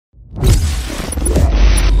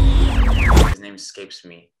name escapes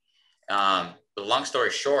me. But long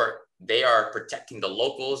story short, they are protecting the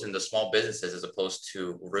locals and the small businesses as opposed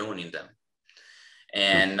to ruining them.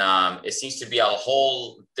 And it seems to be a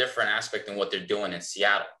whole different aspect than what they're doing in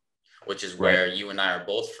Seattle, which is where you and I are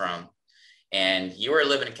both from. And you were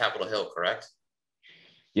living in Capitol Hill, correct?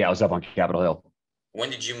 Yeah, I was up on Capitol Hill.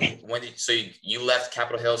 So you left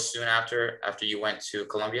Capitol Hill soon after you went to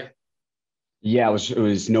Columbia? Yeah, it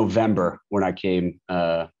was November when I came.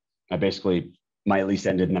 My lease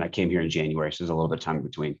ended and then I came here in January. So there's a little bit of time in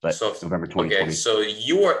between, but So, November 2020. Okay, so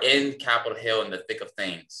you were in Capitol Hill in the thick of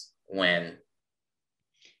things when.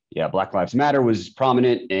 Yeah, Black Lives Matter was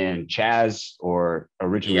prominent, and CHAZ, or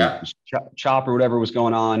originally CHOP or whatever, was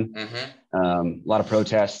going on. Mm-hmm. A lot of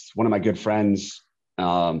protests. One of my good friends,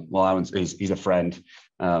 he's a friend,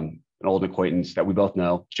 an old acquaintance that we both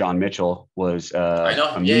know, John Mitchell, was I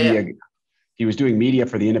know. He was doing media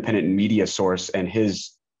for the independent media source, and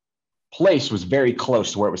his place was very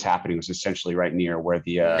close to where it was happening. It was essentially right near where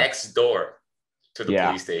the next door to the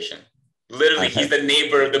police station. Literally, he's the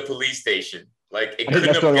neighbor of the police station. Like, it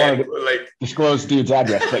couldn't have been disclose dude's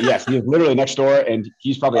address, but yes, he was literally next door, and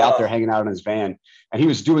he's probably out there hanging out in his van, and he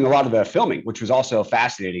was doing a lot of the filming, which was also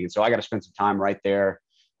fascinating. And so I got to spend some time right there,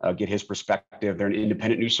 get his perspective. They're an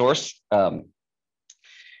independent news source, and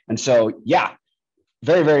so yeah,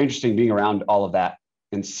 very, very interesting being around all of that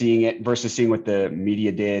and seeing it versus seeing what the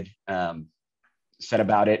media did, said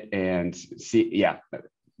about it, and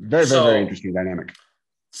very, very interesting dynamic.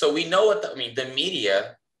 So we know the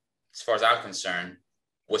media, as far as I'm concerned,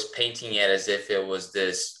 was painting it as if it was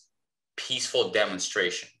this peaceful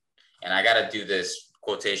demonstration. And I got to do this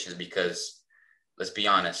quotations because, let's be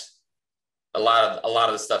honest, a lot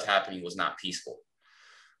of the stuff happening was not peaceful.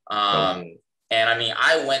 And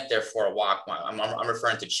I went there for a walk. I'm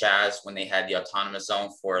referring to CHAZ when they had the autonomous zone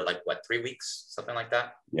for 3 weeks, something like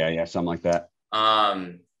that. Yeah, something like that.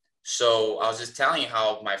 So I was just telling you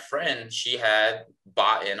how my friend, she had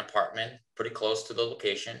bought an apartment pretty close to the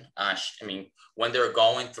location. When they were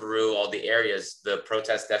going through all the areas, the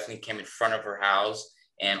protest definitely came in front of her house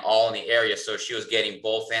and all in the area. So she was getting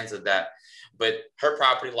both ends of that. But her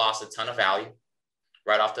property lost a ton of value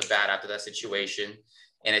right off the bat after that situation.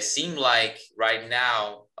 And it seemed like right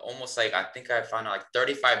now, almost like I think I found out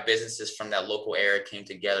 35 businesses from that local area came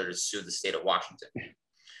together to sue the state of Washington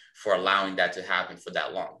for allowing that to happen for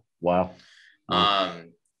that long. Wow.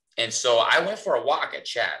 And so I went for a walk at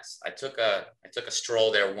CHAZ. I took a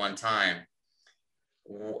stroll there one time.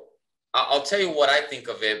 I'll tell you what I think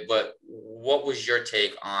of it, but what was your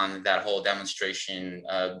take on that whole demonstration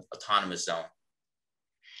of autonomous zone?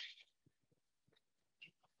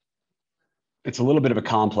 It's a little bit of a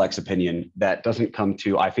complex opinion that doesn't come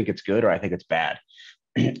to, I think it's good or I think it's bad.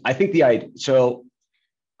 I think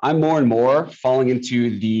I'm more and more falling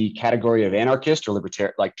into the category of anarchist or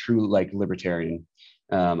libertarian.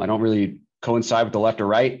 I don't really coincide with the left or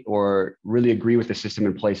right or really agree with the system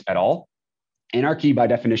in place at all. Anarchy, by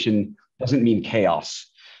definition, doesn't mean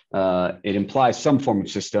chaos. It implies some form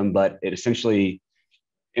of system, but it essentially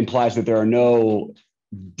implies that there are no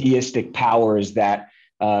deistic powers that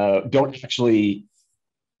don't actually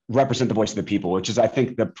represent the voice of the people, which is, I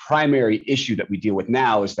think, the primary issue that we deal with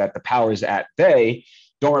now, is that the powers at bay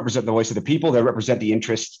don't represent the voice of the people. They represent the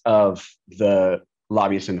interests of the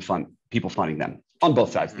lobbyists and the people funding them on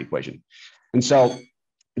both sides of the equation. And so,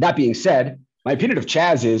 that being said, my opinion of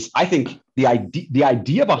CHAZ is, I think the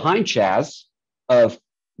idea behind CHAZ of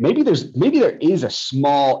maybe there is a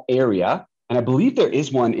small area, and I believe there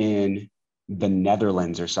is one in the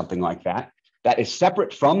Netherlands or something like that, that is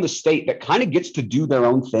separate from the state, that kind of gets to do their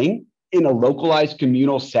own thing in a localized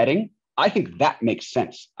communal setting. I think that makes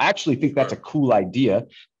sense. I actually think that's a cool idea.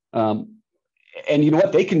 And you know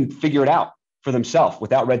what? They can figure it out for themselves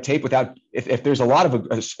without red tape, if there's a lot of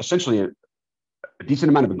essentially a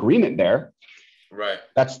decent amount of agreement there. Right.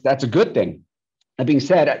 That's a good thing. That being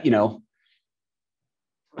said, it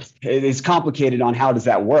is complicated on how does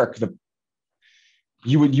that work.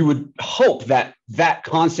 You would hope that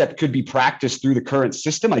concept could be practiced through the current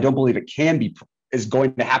system. I don't believe it is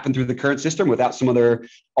going to happen through the current system without some other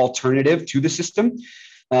alternative to the system.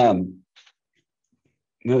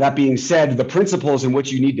 That being said, the principles in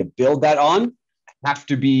which you need to build that on have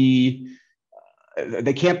to be,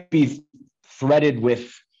 they can't be threaded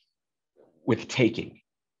with taking,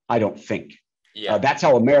 I don't think. Yeah. That's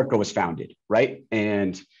how America was founded, right?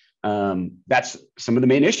 And that's some of the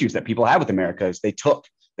main issues that people have with America is they took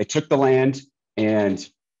the land and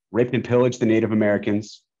raped and pillaged the Native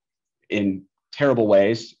Americans in terrible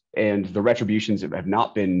ways, and the retributions have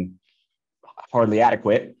not been hardly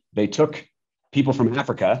adequate. They took people from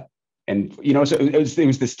Africa And, so it was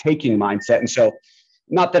this taking mindset. And so,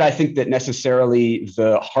 not that I think that necessarily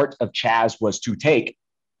the heart of CHAZ was to take,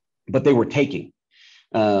 but they were taking.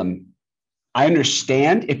 I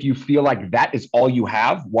understand if you feel like that is all you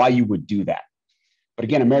have, why you would do that. But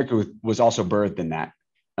again, America was also birthed in that.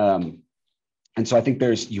 And so I think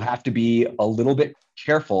you have to be a little bit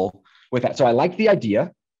careful with that. So I like the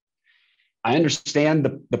idea. I understand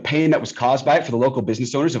the pain that was caused by it for the local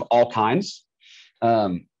business owners of all kinds.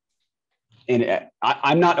 And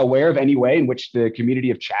I'm not aware of any way in which the community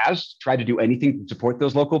of CHAZ tried to do anything to support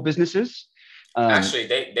those local businesses. Actually,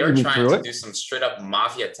 they were trying to do some straight up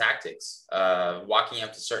mafia tactics, walking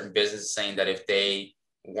up to certain businesses saying that if they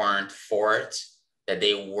weren't for it, that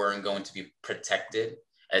they weren't going to be protected,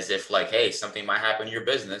 as if like, hey, something might happen to your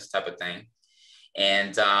business type of thing.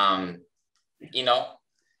 And,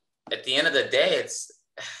 at the end of the day,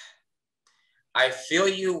 I feel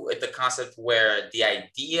you with the concept where the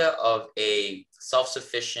idea of a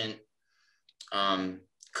self-sufficient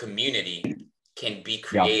community can be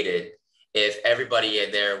created if everybody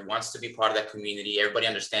there wants to be part of that community, everybody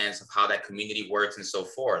understands how that community works and so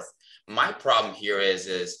forth. My problem here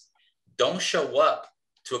is don't show up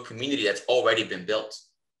to a community that's already been built.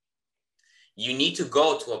 You need to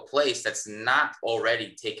go to a place that's not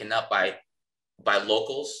already taken up by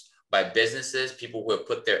locals, by businesses, people who have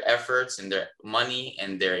put their efforts and their money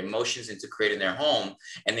and their emotions into creating their home.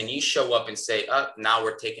 And then you show up and say, now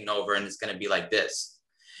we're taking over and it's going to be like this.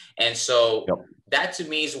 And so that to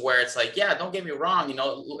me is where it's like, yeah, don't get me wrong.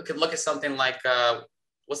 Look at something like,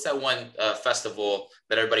 what's that one festival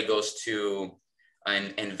that everybody goes to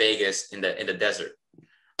in Vegas in the desert?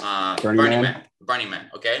 Burning Man.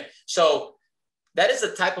 Okay. So that is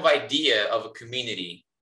the type of idea of a community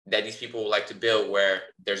that these people would like to build, where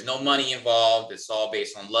there's no money involved. It's all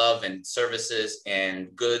based on love and services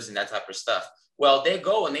and goods and that type of stuff. Well, they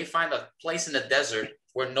go and they find a place in the desert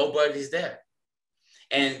where nobody's there.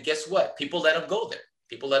 And guess what? People let them go there.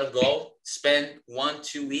 People let them go, spend 1,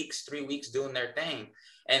 2 weeks, 3 weeks doing their thing.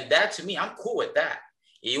 And that, to me, I'm cool with that.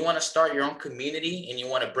 You want to start your own community and you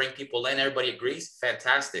want to bring people in, everybody agrees,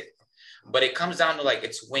 fantastic. But it comes down to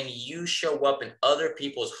it's when you show up in other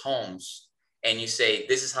people's homes and you say,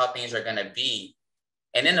 this is how things are going to be.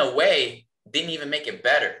 And in a way, didn't even make it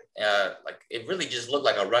better. It really just looked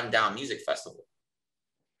like a rundown music festival.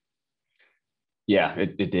 Yeah,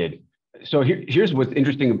 it did. So here's what's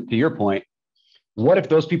interesting to your point. What if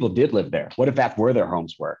those people did live there? What if that's where their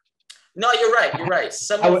homes were? No, you're right. You're right.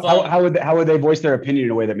 How would they voice their opinion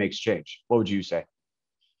in a way that makes change? What would you say?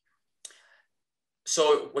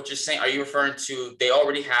 So what you're saying, are you referring to they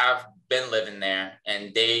already have been living there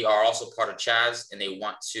and they are also part of CHAZ and they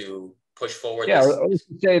want to push forward? Yeah, let's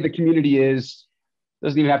say the community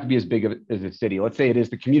doesn't even have to be as big as a city. Let's say it is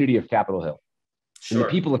the community of Capitol Hill. Sure. And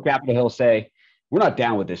the people of Capitol Hill say, we're not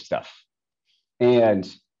down with this stuff. And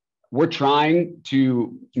we're trying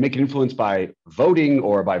to make an influence by voting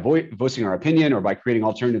or by voicing our opinion or by creating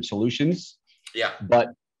alternative solutions. Yeah.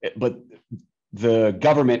 But the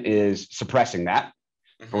government is suppressing that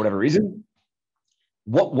for whatever reason.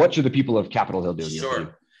 What should the people of Capitol Hill do?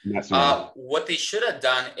 Sure. What they should have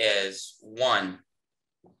done is, one,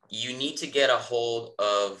 you need to get a hold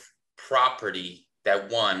of property that,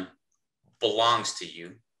 one, belongs to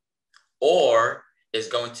you or is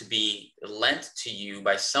going to be lent to you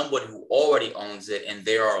by somebody who already owns it and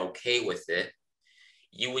they are okay with it.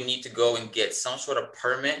 You would need to go and get some sort of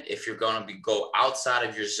permit if you're going to go outside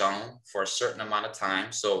of your zone for a certain amount of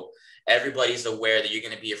time. So everybody's aware that you're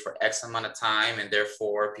going to be here for X amount of time, and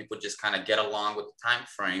therefore people just kind of get along with the time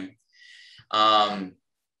frame.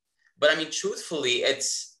 But I mean, truthfully,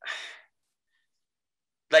 it's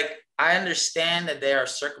like, I understand that there are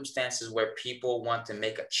circumstances where people want to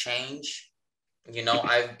make a change.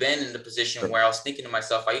 I've been in the position where I was thinking to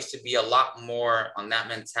myself, I used to be a lot more on that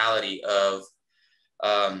mentality of,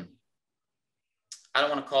 I don't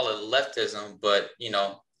want to call it leftism, but,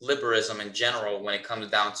 liberalism in general, when it comes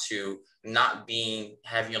down to not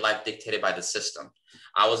having your life dictated by the system.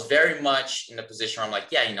 I was very much in the position where I'm like,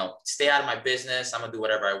 yeah, stay out of my business. I'm gonna do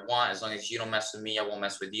whatever I want. As long as you don't mess with me, I won't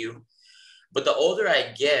mess with you. But the older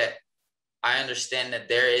I get, I understand that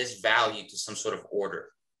there is value to some sort of order.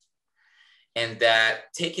 And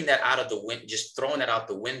that taking that out of the window, just throwing that out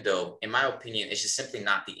the window, in my opinion, is just simply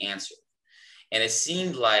not the answer. And it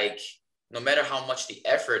seemed like no matter how much the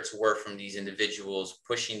efforts were from these individuals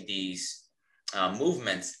pushing these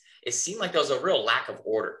movements, it seemed like there was a real lack of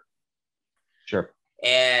order. Sure.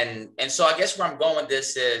 And so I guess where I'm going with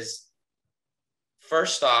this is,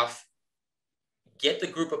 first off, get the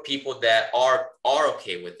group of people that are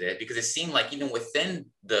okay with it, because it seemed like even within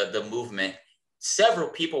the movement, several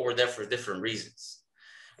people were there for different reasons.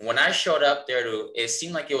 When I showed up there, it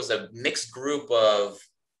seemed like it was a mixed group of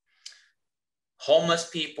homeless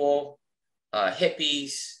people,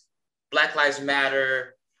 hippies, Black Lives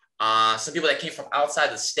Matter, some people that came from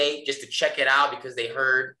outside the state just to check it out because they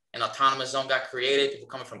heard an autonomous zone got created, people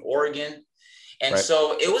coming from Oregon. And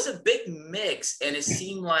so it was a big mix, and it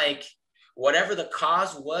seemed like whatever the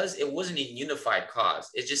cause was, it wasn't a unified cause.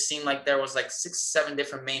 It just seemed like there was like 6, 7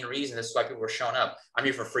 different main reasons as to why people were showing up. I'm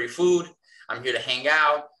here for free food. I'm here to hang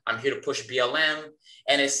out. I'm here to push BLM.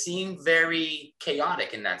 And it seemed very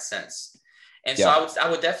chaotic in that sense. And so I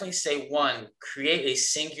would definitely say, one, create a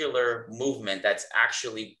singular movement that's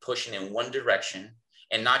actually pushing in one direction,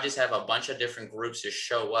 and not just have a bunch of different groups just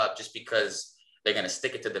show up just because they're going to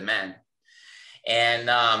stick it to the man. And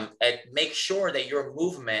make sure that your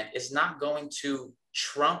movement is not going to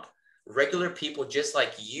trump regular people just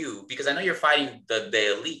like you, because I know you're fighting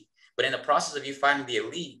the elite, but in the process of you fighting the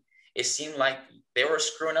elite, it seemed like they were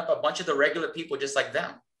screwing up a bunch of the regular people just like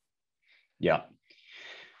them. Yeah.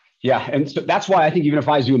 Yeah. And so that's why I think even if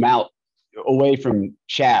I zoom out away from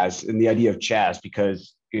CHAZ and the idea of CHAZ,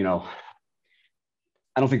 because, you know,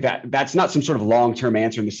 I don't think that's not some sort of long-term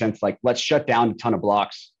answer in the sense like, let's shut down a ton of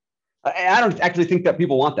blocks. I don't actually think that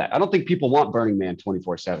people want that. I don't think people want Burning Man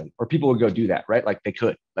 24/7, or people would go do that, right? Like they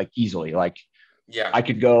could, like easily, like, yeah, I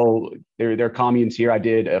could go there. There are communes here. I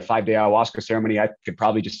did a 5-day ayahuasca ceremony. I could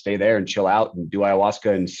probably just stay there and chill out and do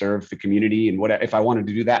ayahuasca and serve the community and whatever, if I wanted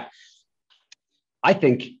to do that. I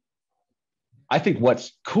think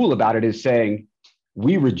what's cool about it is saying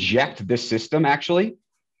we reject this system actually.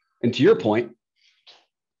 And to your point,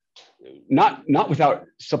 not without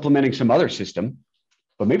supplementing some other system,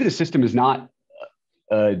 but maybe the system is not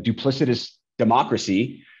a duplicitous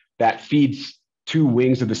democracy that feeds 2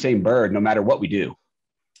 wings of the same bird, no matter what we do.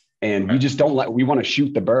 And we just we want to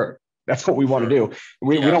shoot the bird. That's what we want to do.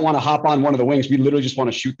 We don't want to hop on one of the wings. We literally just want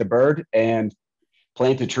to shoot the bird and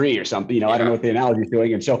plant a tree or something. You know, I don't know what the analogy is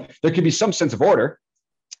doing. And so there could be some sense of order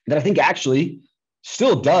that I think actually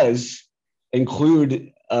still does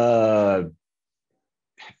include the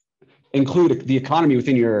economy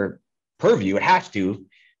within your purview. It has to,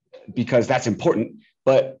 because that's important.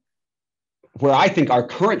 But where I think our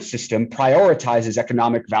current system prioritizes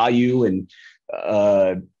economic value and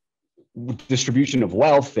distribution of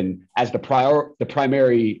wealth and as the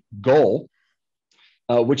primary goal,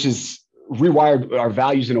 which is rewired our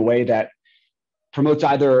values in a way that promotes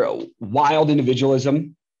either wild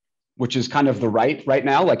individualism, which is kind of the right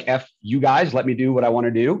now, like F you guys, let me do what I want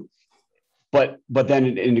to do. But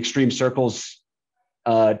then in extreme circles,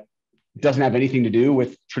 doesn't have anything to do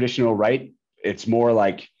with traditional right. It's more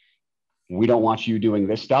like, we don't want you doing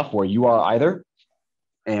this stuff, or you are either.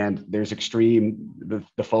 And there's extreme, the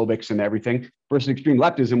phobics and everything, versus extreme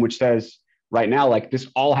leftism, which says right now, like, this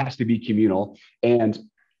all has to be communal. And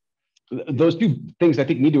those 2 things I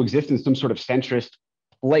think need to exist in some sort of centrist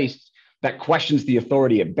place that questions the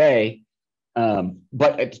authority at bay.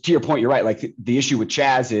 But to your point, you're right. Like the issue with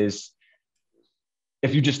CHAZ is,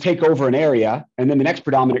 if you just take over an area and then the next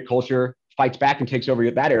predominant culture fights back and takes over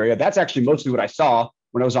that area, that's actually mostly what I saw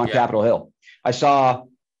when I was on Capitol Hill. I saw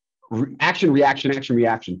action, reaction, action,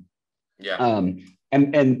 reaction. Yeah.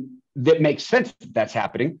 And that makes sense that that's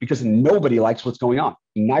happening because nobody likes what's going on.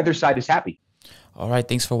 Neither side is happy. All right.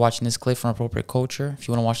 Thanks for watching this clip from Appropriate Culture. If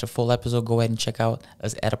you want to watch the full episode, go ahead and check out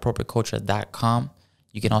us at appropriateculture.com.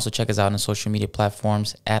 You can also check us out on social media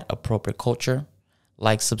platforms at Appropriate Culture.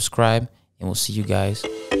 Like, subscribe, and we'll see you guys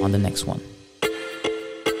on the next one.